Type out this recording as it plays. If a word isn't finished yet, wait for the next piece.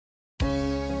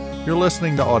You're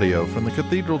listening to audio from the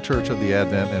Cathedral Church of the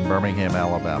Advent in Birmingham,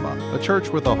 Alabama, a church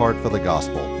with a heart for the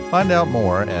gospel. Find out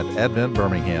more at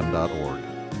adventbirmingham.org.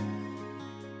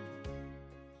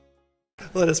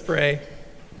 Let us pray.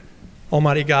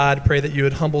 Almighty God, pray that you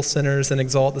would humble sinners and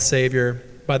exalt the Savior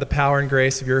by the power and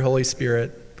grace of your Holy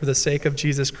Spirit, for the sake of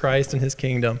Jesus Christ and his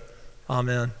kingdom.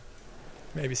 Amen.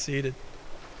 You may be seated.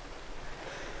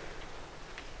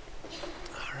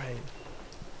 All right.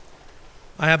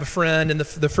 I have a friend, and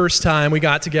the first time we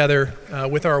got together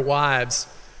with our wives,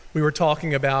 we were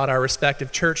talking about our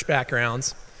respective church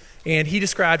backgrounds, and he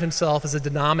described himself as a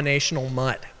denominational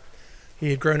mutt. He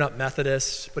had grown up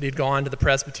Methodist, but he'd gone to the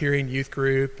Presbyterian youth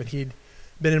group, and he'd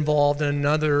been involved in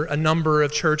a number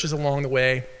of churches along the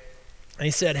way. And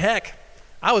he said, heck,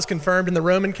 I was confirmed in the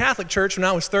Roman Catholic Church when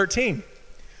I was 13. And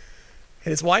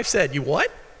his wife said, you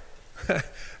what?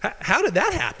 How did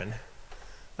that happen?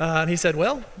 And he said,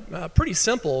 well, pretty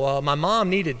simple. My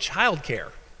mom needed childcare.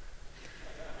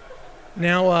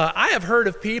 Now, I have heard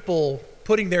of people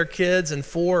putting their kids in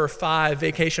 4 or 5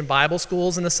 vacation Bible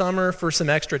schools in the summer for some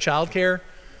extra childcare,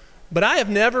 but I have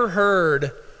never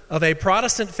heard of a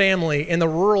Protestant family in the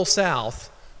rural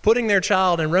South putting their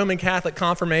child in Roman Catholic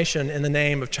confirmation in the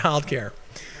name of childcare.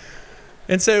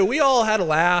 And so we all had a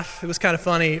laugh. It was kind of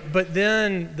funny, but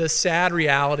then the sad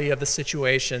reality of the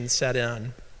situation set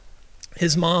in.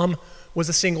 His mom was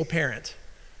a single parent.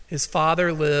 His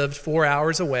father lived 4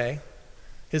 hours away.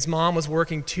 His mom was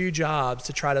working 2 jobs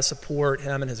to try to support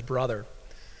him and his brother.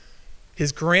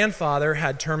 His grandfather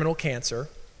had terminal cancer,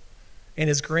 and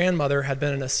his grandmother had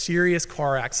been in a serious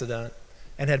car accident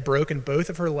and had broken both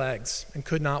of her legs and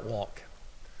could not walk.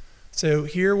 So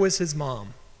here was his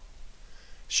mom.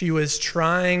 She was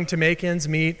trying to make ends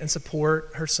meet and support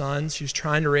her sons. She was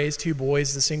trying to raise 2 boys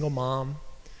as a single mom.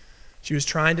 She was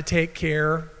trying to take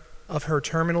care of her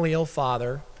terminally ill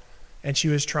father, and she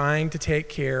was trying to take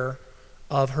care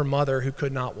of her mother who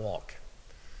could not walk.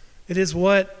 It is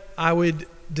what I would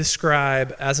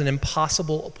describe as an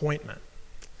impossible appointment.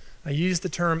 I use the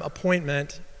term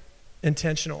appointment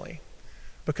intentionally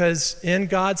because in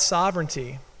God's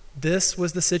sovereignty, this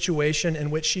was the situation in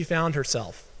which she found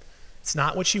herself. It's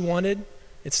not what she wanted.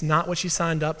 It's not what she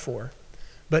signed up for.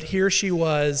 But here she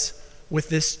was with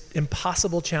this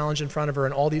impossible challenge in front of her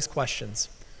and all these questions.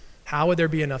 How would there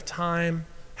be enough time?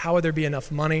 How would there be enough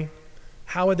money?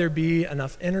 How would there be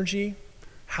enough energy?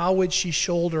 How would she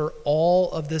shoulder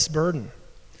all of this burden?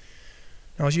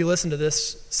 Now, as you listen to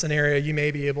this scenario, you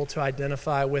may be able to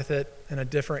identify with it in a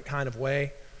different kind of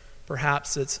way.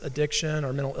 Perhaps it's addiction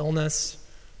or mental illness,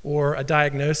 or a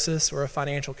diagnosis or a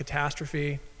financial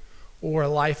catastrophe, or a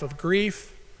life of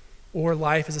grief, or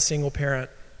life as a single parent.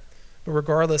 But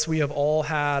regardless, we have all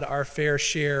had our fair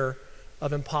share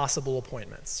of impossible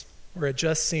appointments, where it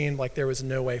just seemed like there was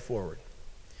no way forward.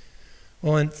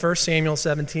 Well, in 1 Samuel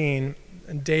 17,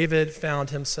 David found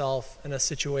himself in a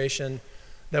situation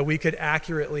that we could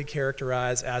accurately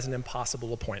characterize as an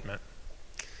impossible appointment.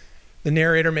 The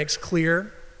narrator makes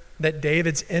clear that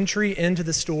David's entry into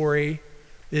the story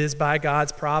is by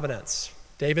God's providence.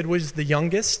 David was the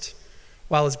youngest.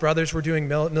 While his brothers were doing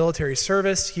military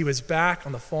service, he was back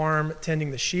on the farm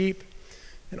tending the sheep.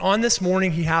 And on this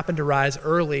morning, he happened to rise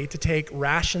early to take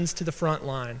rations to the front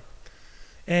line.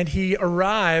 And he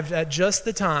arrived at just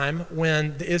the time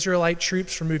when the Israelite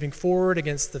troops were moving forward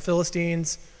against the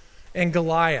Philistines, and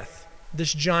Goliath,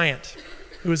 this giant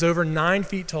who was over 9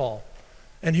 feet tall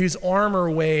and whose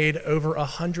armor weighed over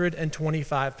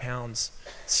 125 pounds,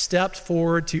 stepped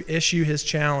forward to issue his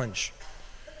challenge.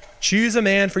 Choose a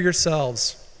man for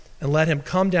yourselves and let him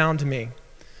come down to me.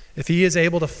 If he is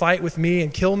able to fight with me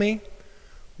and kill me,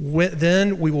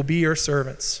 then we will be your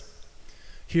servants.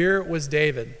 Here was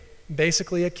David,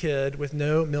 basically a kid with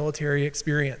no military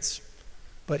experience,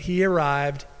 but he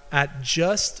arrived at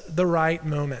just the right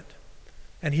moment,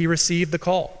 and he received the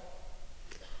call.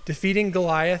 Defeating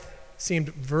Goliath seemed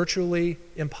virtually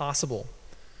impossible,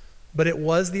 but it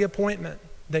was the appointment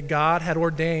that God had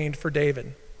ordained for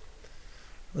David.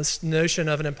 This notion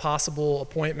of an impossible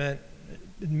appointment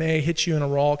may hit you in a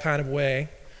raw kind of way,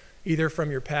 either from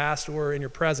your past or in your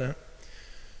present.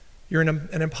 You're in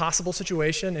an impossible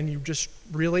situation, and you just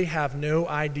really have no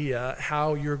idea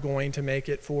how you're going to make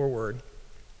it forward.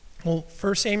 Well,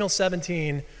 1 Samuel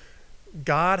 17,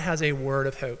 God has a word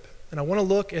of hope. And I want to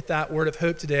look at that word of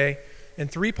hope today in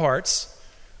 3 parts: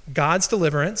 God's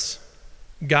deliverance,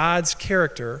 God's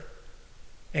character,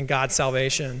 and God's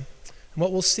salvation. And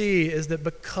what we'll see is that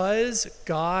because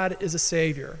God is a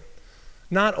Savior,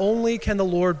 not only can the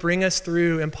Lord bring us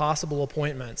through impossible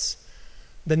appointments,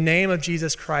 the name of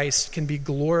Jesus Christ can be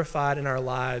glorified in our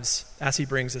lives as he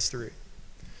brings us through.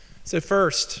 So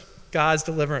first, God's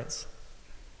deliverance.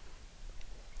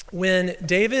 When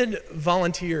David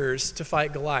volunteers to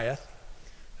fight Goliath,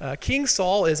 King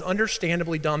Saul is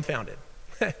understandably dumbfounded.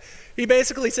 He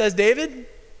basically says, David,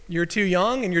 you're too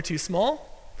young and you're too small.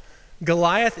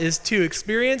 Goliath is too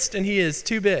experienced and he is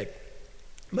too big.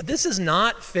 But this does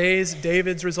not faze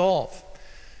David's resolve.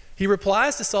 He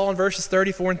replies to Saul in verses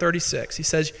 34 and 36. He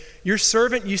says, your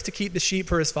servant used to keep the sheep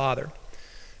for his father.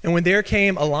 And when there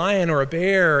came a lion or a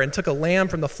bear and took a lamb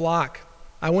from the flock,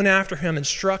 I went after him and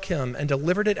struck him and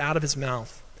delivered it out of his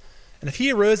mouth. And if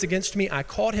he arose against me, I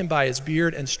caught him by his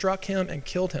beard and struck him and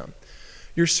killed him.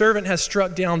 Your servant has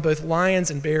struck down both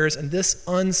lions and bears, and this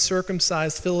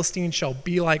uncircumcised Philistine shall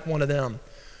be like one of them,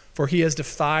 for he has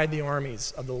defied the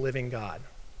armies of the living God.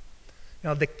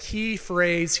 Now, the key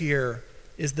phrase here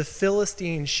is the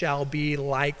Philistine shall be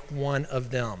like one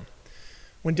of them.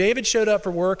 When David showed up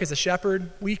for work as a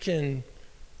shepherd, we can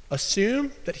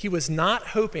assume that he was not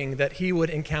hoping that he would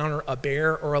encounter a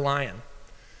bear or a lion.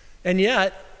 And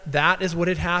yet, that is what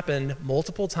had happened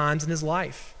multiple times in his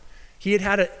life. He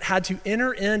had to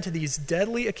enter into these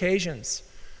deadly occasions,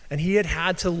 and he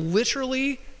had to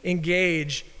literally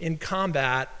engage in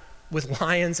combat with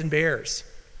lions and bears.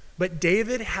 But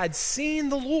David had seen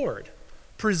the Lord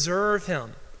preserve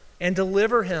him and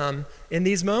deliver him in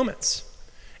these moments.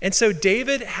 And so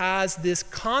David has this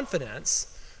confidence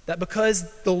that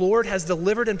because the Lord has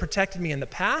delivered and protected me in the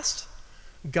past,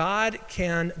 God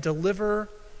can deliver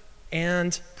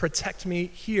and protect me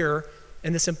here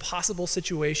in this impossible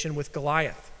situation with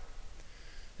Goliath.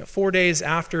 Now, 4 days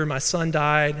after my son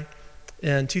died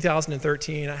in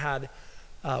 2013, I had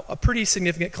a pretty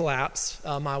significant collapse.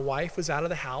 My wife was out of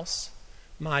the house.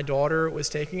 My daughter was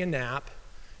taking a nap,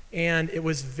 and it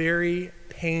was very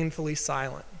painfully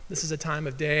silent. This is a time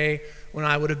of day when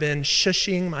I would have been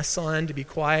shushing my son to be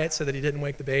quiet so that he didn't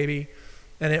wake the baby,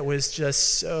 and it was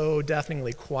just so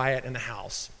deafeningly quiet in the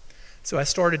house. So I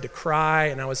started to cry,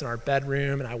 and I was in our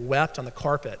bedroom, and I wept on the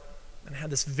carpet, and I had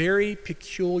this very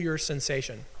peculiar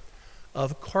sensation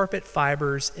of carpet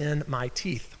fibers in my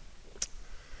teeth.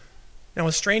 Now,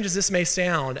 as strange as this may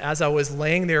sound, as I was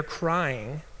laying there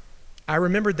crying, I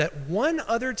remembered that one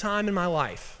other time in my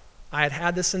life I had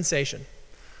had this sensation.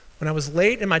 When I was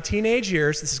late in my teenage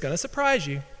years, this is going to surprise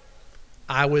you,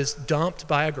 I was dumped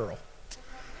by a girl.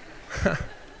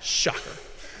 Shocker.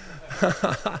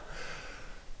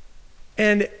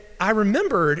 And I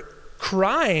remembered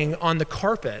crying on the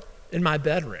carpet in my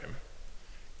bedroom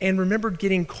and remembered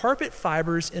getting carpet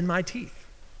fibers in my teeth.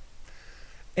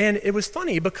 And it was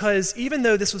funny because even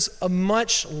though this was a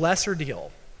much lesser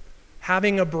deal,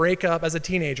 having a breakup as a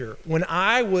teenager, when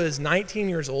I was 19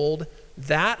 years old,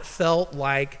 that felt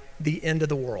like the end of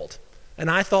the world.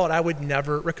 And I thought I would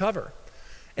never recover.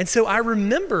 And so I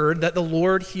remembered that the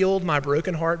Lord healed my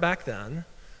broken heart back then,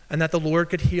 and that the Lord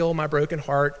could heal my broken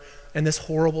heart in this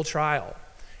horrible trial.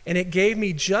 And it gave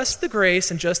me just the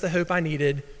grace and just the hope I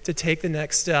needed to take the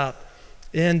next step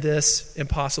in this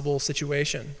impossible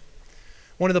situation.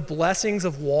 One of the blessings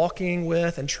of walking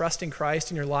with and trusting Christ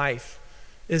in your life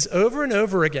is over and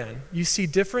over again, you see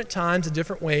different times and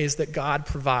different ways that God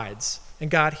provides, and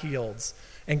God heals,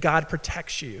 and God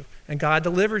protects you, and God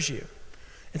delivers you.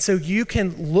 And so you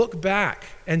can look back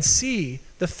and see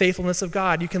the faithfulness of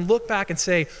God. You can look back and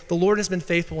say, the Lord has been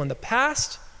faithful in the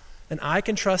past, and I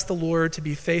can trust the Lord to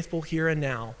be faithful here and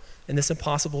now in this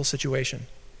impossible situation.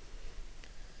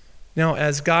 Now,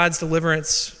 as God's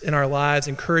deliverance in our lives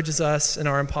encourages us in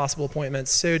our impossible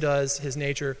appointments, so does his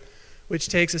nature, which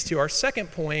takes us to our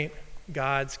second point,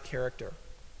 God's character.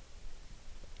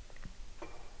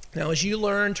 Now, as you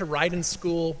learn to write in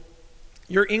school,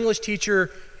 your English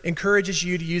teacher encourages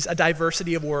you to use a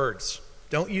diversity of words.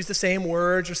 Don't use the same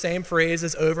words or same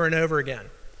phrases over and over again.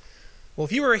 Well,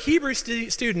 if you were a Hebrew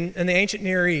student in the ancient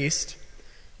Near East,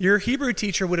 your Hebrew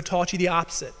teacher would have taught you the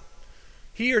opposite.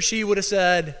 He or she would have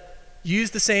said,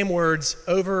 use the same words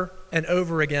over and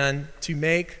over again to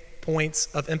make points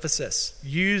of emphasis.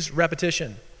 Use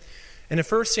repetition. And in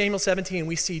 1 Samuel 17,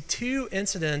 we see two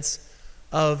incidents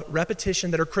of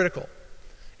repetition that are critical.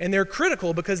 And they're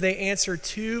critical because they answer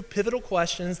two pivotal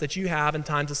questions that you have in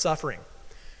times of suffering.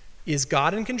 Is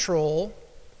God in control?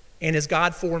 And is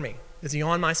God for me? Is he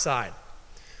on my side?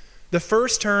 The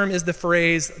first term is the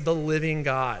phrase, the living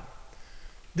God.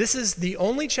 This is the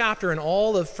only chapter in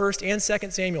all of 1 and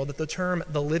 2 Samuel that the term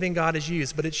the living God is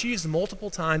used, but it's used multiple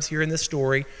times here in this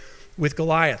story with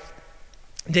Goliath.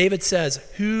 David says,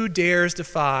 who dares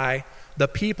defy the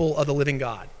people of the living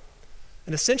God?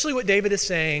 And essentially what David is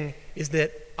saying is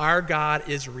that our God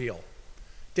is real.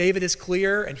 David is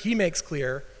clear, and he makes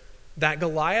clear, that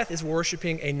Goliath is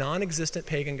worshiping a non-existent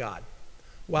pagan god.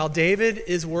 while David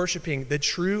is worshiping the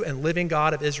true and living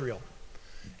God of Israel.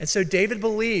 And so David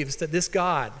believes that this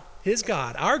God, his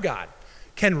God, our God,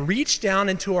 can reach down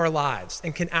into our lives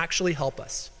and can actually help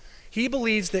us. He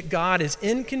believes that God is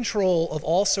in control of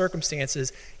all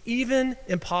circumstances, even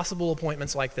impossible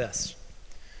appointments like this.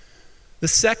 The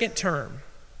second term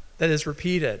that is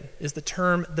repeated is the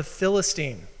term the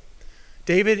Philistine.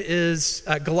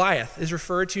 Goliath is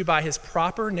referred to by his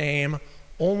proper name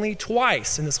only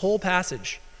twice in this whole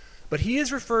passage, but he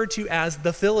is referred to as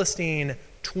the Philistine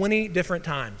 20 different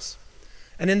times.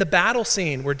 And in the battle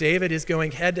scene where David is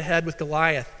going head to head with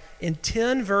Goliath, in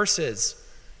 10 verses,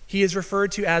 he is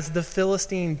referred to as the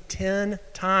Philistine 10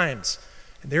 times.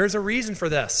 And there is a reason for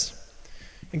this.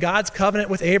 In God's covenant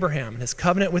with Abraham, his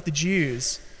covenant with the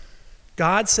Jews,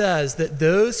 God says that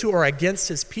those who are against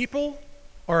his people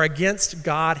are against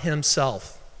God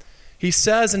himself. He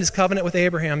says in his covenant with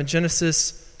Abraham in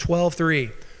Genesis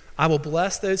 12:3, I will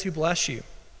bless those who bless you,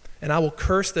 and I will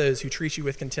curse those who treat you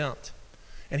with contempt.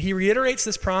 And he reiterates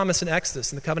this promise in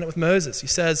Exodus, in the covenant with Moses. He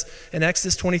says in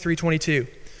Exodus 23:22,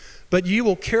 but you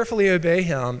will carefully obey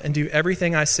him and do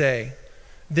everything I say.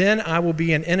 Then I will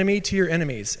be an enemy to your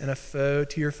enemies and a foe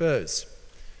to your foes.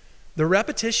 The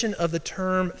repetition of the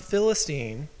term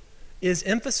Philistine is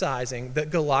emphasizing that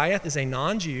Goliath is a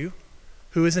non-Jew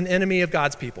who is an enemy of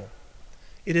God's people.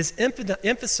 It is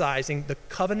emphasizing the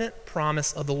covenant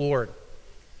promise of the Lord.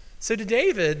 So to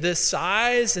David, the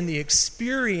size and the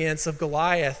experience of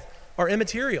Goliath are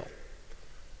immaterial.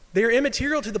 They are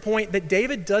immaterial to the point that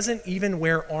David doesn't even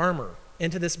wear armor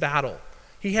into this battle.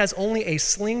 He has only a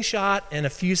slingshot and a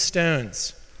few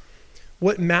stones.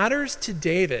 What matters to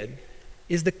David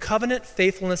is the covenant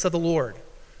faithfulness of the Lord,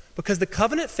 because the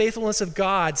covenant faithfulness of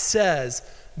God says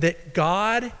that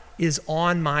God is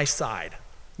on my side.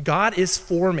 God is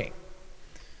for me.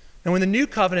 Now, in the new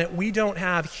covenant, we don't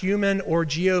have human or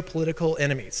geopolitical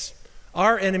enemies.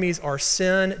 Our enemies are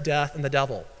sin, death, and the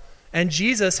devil. And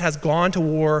Jesus has gone to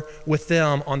war with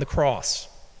them on the cross.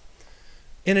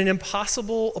 In an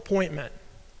impossible appointment,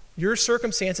 your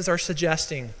circumstances are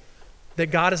suggesting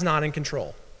that God is not in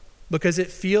control because it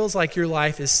feels like your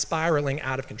life is spiraling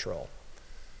out of control.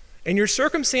 And your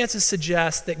circumstances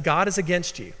suggest that God is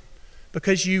against you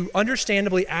because you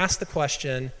understandably ask the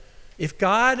question, if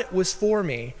God was for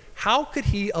me, how could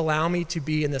he allow me to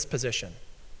be in this position?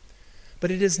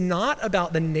 But it is not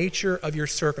about the nature of your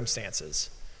circumstances.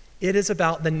 It is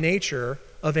about the nature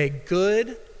of a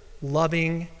good,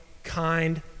 loving,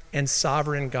 kind, and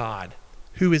sovereign God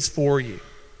who is for you.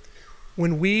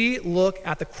 When we look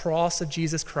at the cross of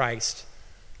Jesus Christ,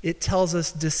 it tells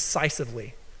us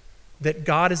decisively that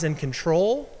God is in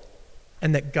control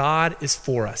and that God is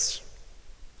for us.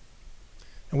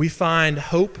 And we find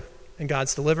hope in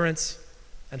God's deliverance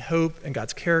and hope in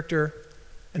God's character.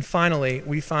 And finally,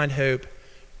 we find hope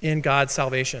in God's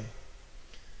salvation.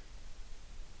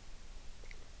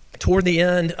 Toward the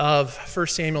end of 1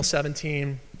 Samuel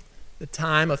 17, the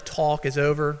time of talk is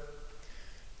over.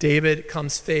 David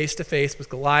comes face to face with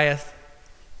Goliath,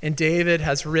 and David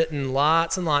has written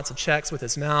lots and lots of checks with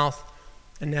his mouth,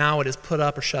 and now it is put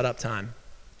up or shut up time.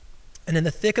 And in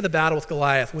the thick of the battle with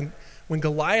Goliath, when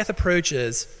Goliath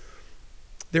approaches,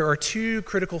 there are two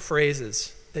critical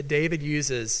phrases that David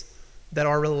uses that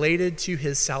are related to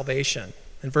his salvation.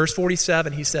 In verse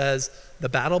 47, he says, the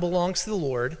battle belongs to the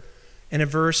Lord. And in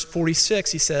verse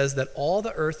 46, he says that all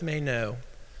the earth may know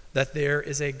that there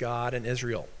is a God in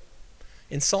Israel.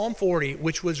 In Psalm 40,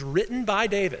 which was written by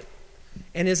David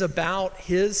and is about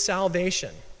his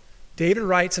salvation, David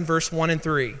writes in verse 1 and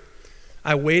 3,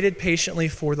 I waited patiently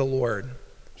for the Lord.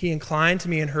 He inclined to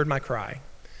me and heard my cry.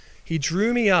 He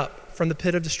drew me up from the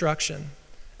pit of destruction,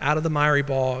 out of the miry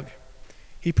bog.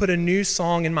 He put a new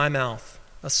song in my mouth,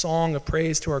 a song of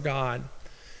praise to our God.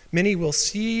 Many will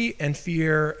see and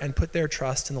fear and put their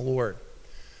trust in the Lord.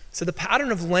 So the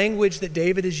pattern of language that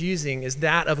David is using is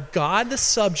that of God the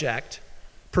subject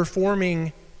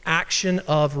performing action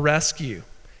of rescue.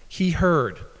 He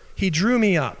heard. He drew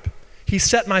me up. He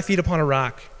set my feet upon a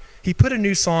rock. He put a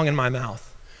new song in my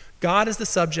mouth. God is the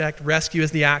subject, rescue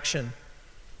is the action.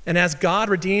 And as God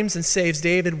redeems and saves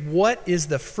David, what is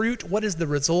the fruit? What is the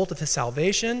result of his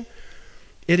salvation?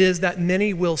 It is that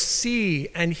many will see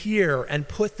and hear and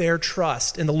put their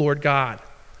trust in the Lord God.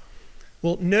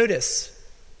 Well, notice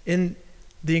in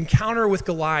the encounter with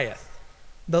Goliath,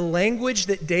 the language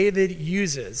that David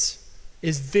uses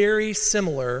is very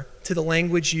similar to the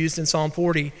language used in Psalm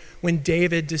 40 when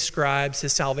David describes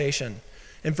his salvation.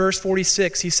 In verse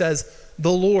 46, he says,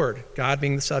 the Lord, God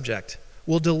being the subject,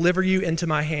 will deliver you into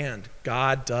my hand.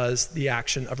 God does the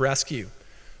action of rescue.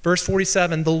 Verse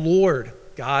 47, the Lord,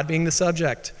 God being the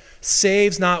subject,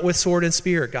 saves not with sword and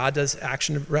spear. God does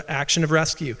action of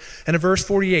rescue. And in verse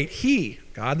 48, he,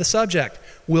 God the subject,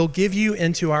 will give you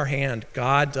into our hand.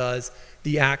 God does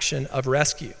the action of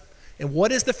rescue. And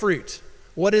what is the fruit?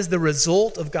 What is the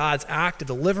result of God's act of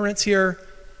deliverance here?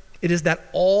 It is that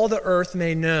all the earth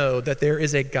may know that there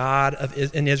is a God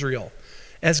in Israel.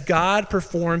 As God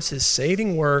performs his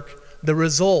saving work, the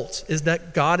result is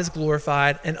that God is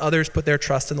glorified and others put their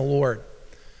trust in the Lord.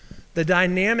 The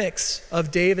dynamics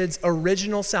of David's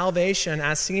original salvation,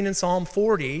 as seen in Psalm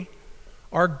 40,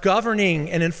 are governing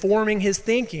and informing his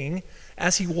thinking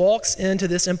as he walks into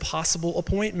this impossible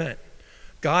appointment.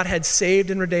 God had saved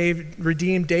and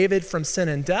redeemed David from sin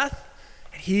and death.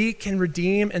 He can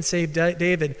redeem and save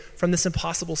David from this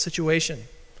impossible situation.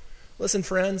 Listen,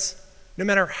 friends, no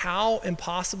matter how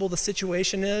impossible the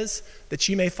situation is that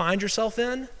you may find yourself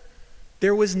in,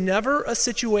 there was never a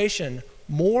situation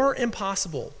more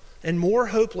impossible and more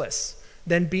hopeless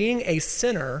than being a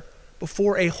sinner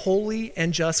before a holy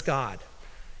and just God.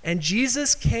 And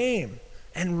Jesus came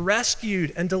and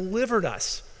rescued and delivered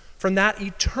us from that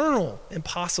eternal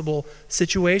impossible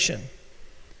situation.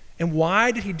 And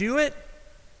why did he do it?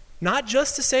 Not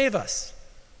just to save us,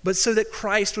 but so that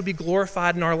Christ would be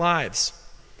glorified in our lives.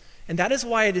 And that is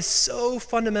why it is so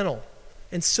fundamental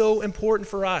and so important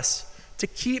for us to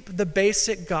keep the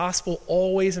basic gospel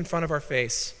always in front of our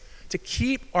face, to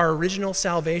keep our original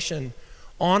salvation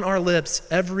on our lips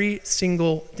every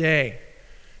single day,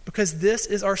 because this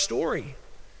is our story.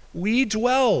 We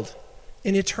dwelled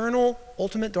in eternal,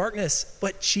 ultimate darkness,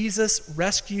 but Jesus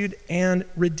rescued and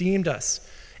redeemed us.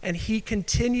 And he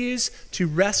continues to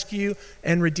rescue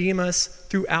and redeem us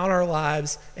throughout our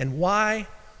lives. And why?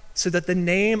 So that the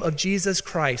name of Jesus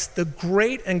Christ, the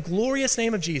great and glorious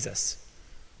name of Jesus,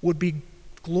 would be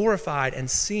glorified and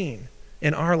seen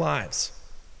in our lives.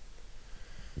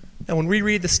 Now, when we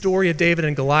read the story of David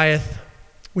and Goliath,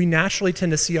 we naturally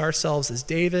tend to see ourselves as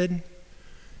David,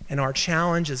 and our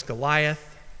challenge is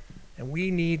Goliath, and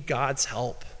we need God's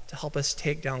help to help us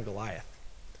take down Goliath.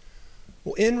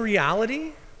 Well, in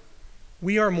reality,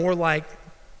 we are more like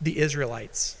the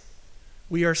Israelites.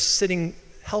 We are sitting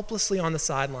helplessly on the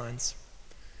sidelines.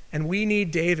 And we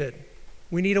need David.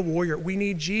 We need a warrior. We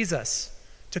need Jesus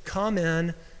to come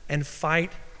in and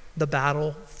fight the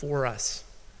battle for us.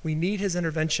 We need his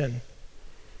intervention.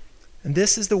 And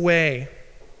this is the way,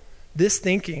 this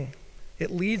thinking, it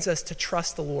leads us to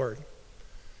trust the Lord.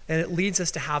 And it leads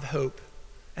us to have hope.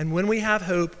 And when we have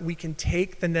hope, we can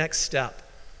take the next step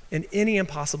in any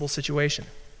impossible situation.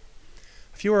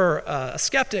 If you're a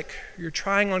skeptic, you're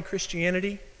trying on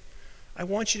Christianity, I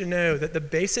want you to know that the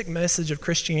basic message of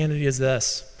Christianity is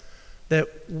this, that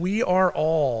we are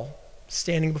all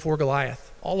standing before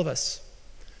Goliath, all of us.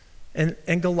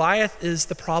 And Goliath is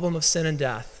the problem of sin and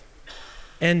death.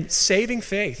 And saving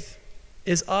faith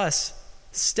is us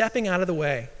stepping out of the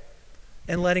way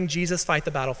and letting Jesus fight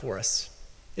the battle for us.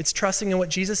 It's trusting in what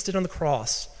Jesus did on the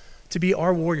cross to be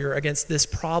our warrior against this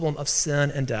problem of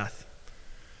sin and death.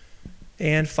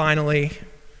 And finally,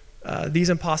 these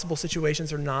impossible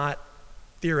situations are not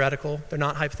theoretical. They're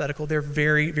not hypothetical. They're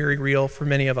very, very real for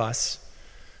many of us.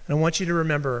 And I want you to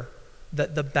remember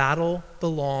that the battle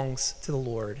belongs to the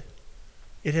Lord.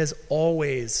 It has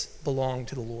always belonged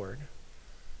to the Lord.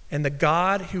 And the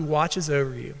God who watches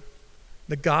over you,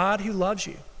 the God who loves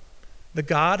you, the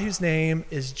God whose name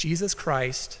is Jesus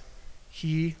Christ,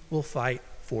 he will fight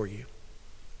for you.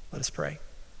 Let us pray.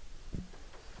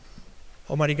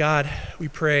 Almighty God, we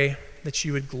pray that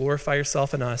you would glorify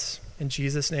yourself in us. In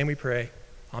Jesus' name we pray.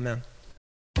 Amen.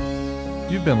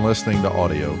 You've been listening to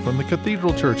audio from the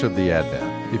Cathedral Church of the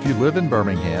Advent. If you live in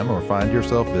Birmingham or find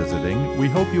yourself visiting, we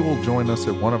hope you will join us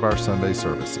at one of our Sunday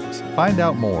services. Find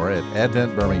out more at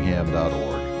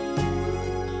adventbirmingham.org.